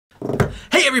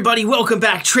Hey everybody, welcome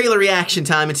back. Trailer reaction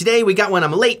time, and today we got one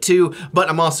I'm late to, but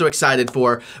I'm also excited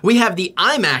for. We have the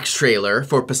IMAX trailer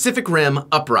for Pacific Rim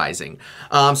Uprising.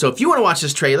 So if you want to watch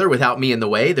this trailer without me in the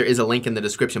way, there is a link in the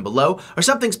description below, or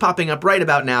something's popping up right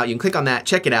about now. You can click on that,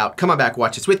 check it out, come on back,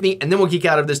 watch this with me, and then we'll geek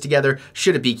out of this together,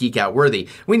 should it be geek out worthy.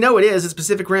 We know it is, it's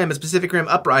Pacific Rim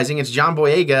Uprising, it's John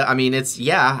Boyega. I mean,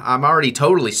 I'm already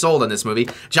totally sold on this movie.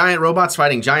 Giant robots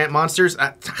fighting giant monsters,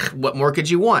 what more could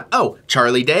you want? Oh,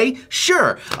 Charlie Day?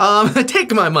 Sure.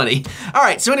 Take my money. All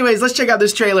right, so anyways, let's check out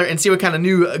this trailer and see what kind of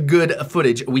new good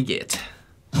footage we get.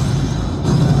 I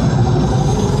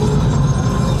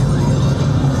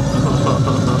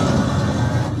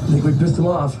think we pissed him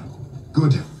off.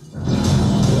 Good.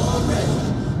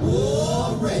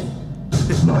 War ready.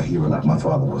 Not a hero like my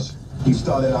father was. He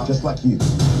started out just like you.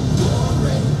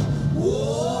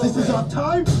 This is our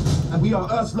time, and we are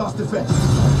Earth's last defense.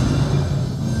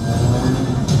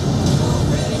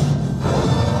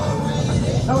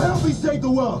 Now help me save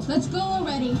the world. Let's go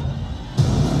already. 3,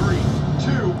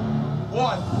 2,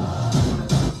 1.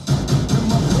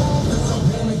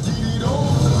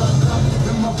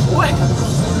 What?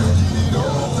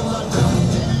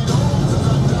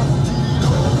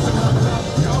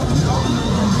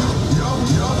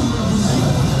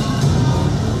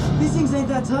 These things ain't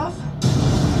that tough.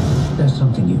 There's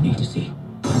something you need to see.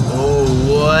 Oh,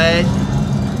 what?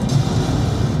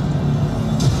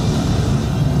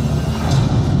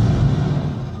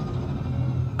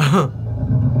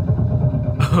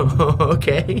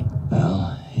 Okay.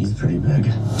 Well, he's pretty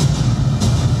big.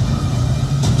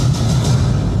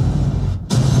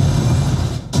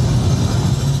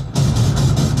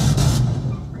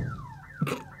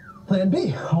 Plan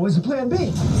B. Always a plan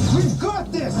B. We've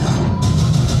got this.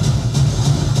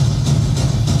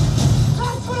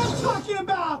 That's what I'm talking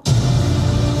about.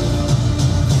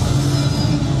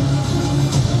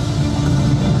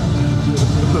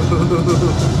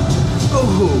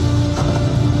 Oh.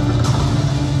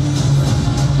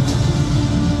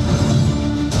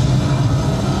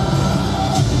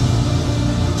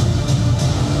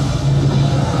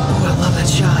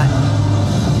 Shot.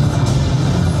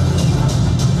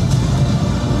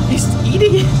 He's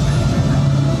eating it.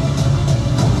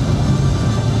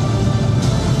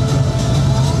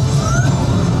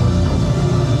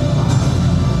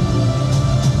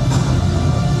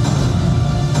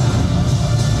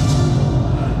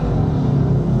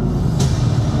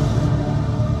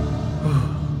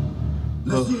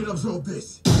 Let's see it absorb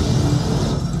this.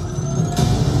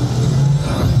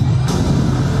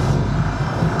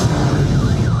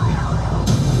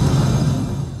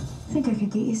 I think I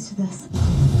could get used to this.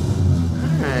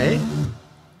 Alright.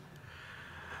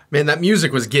 Man, that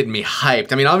music was getting me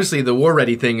hyped. I mean, obviously the War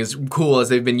Ready thing is cool as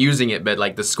they've been using it, but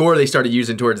like the score they started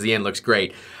using towards the end looks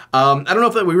great. I don't know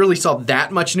if we really saw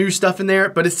that much new stuff in there,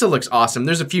 but it still looks awesome.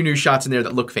 There's a few new shots in there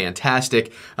that look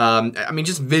fantastic. I mean,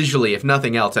 just visually, if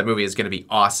nothing else, that movie is going to be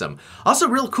awesome. Also,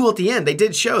 real cool at the end, they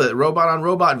did show that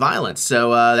robot-on-robot violence,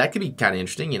 so that could be kind of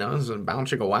interesting, you know? It's a bound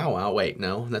chicka wow wow. Wait,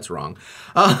 no, that's wrong.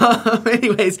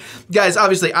 Anyways, guys,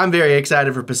 obviously, I'm very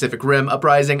excited for Pacific Rim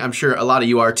Uprising. I'm sure a lot of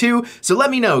you are too, so let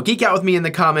me know. Geek out with me in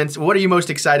the comments. What are you most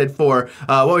excited for?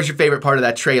 What was your favorite part of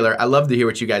that trailer? I love to hear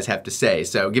what you guys have to say,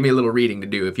 so give me a little reading to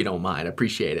do if you don't mind. I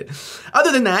appreciate it.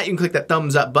 Other than that, you can click that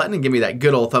thumbs up button and give me that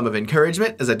good old thumb of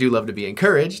encouragement, as I do love to be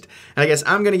encouraged. And I guess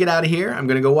I'm gonna get out of here. I'm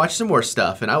gonna go watch some more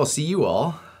stuff, and I will see you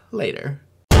all later.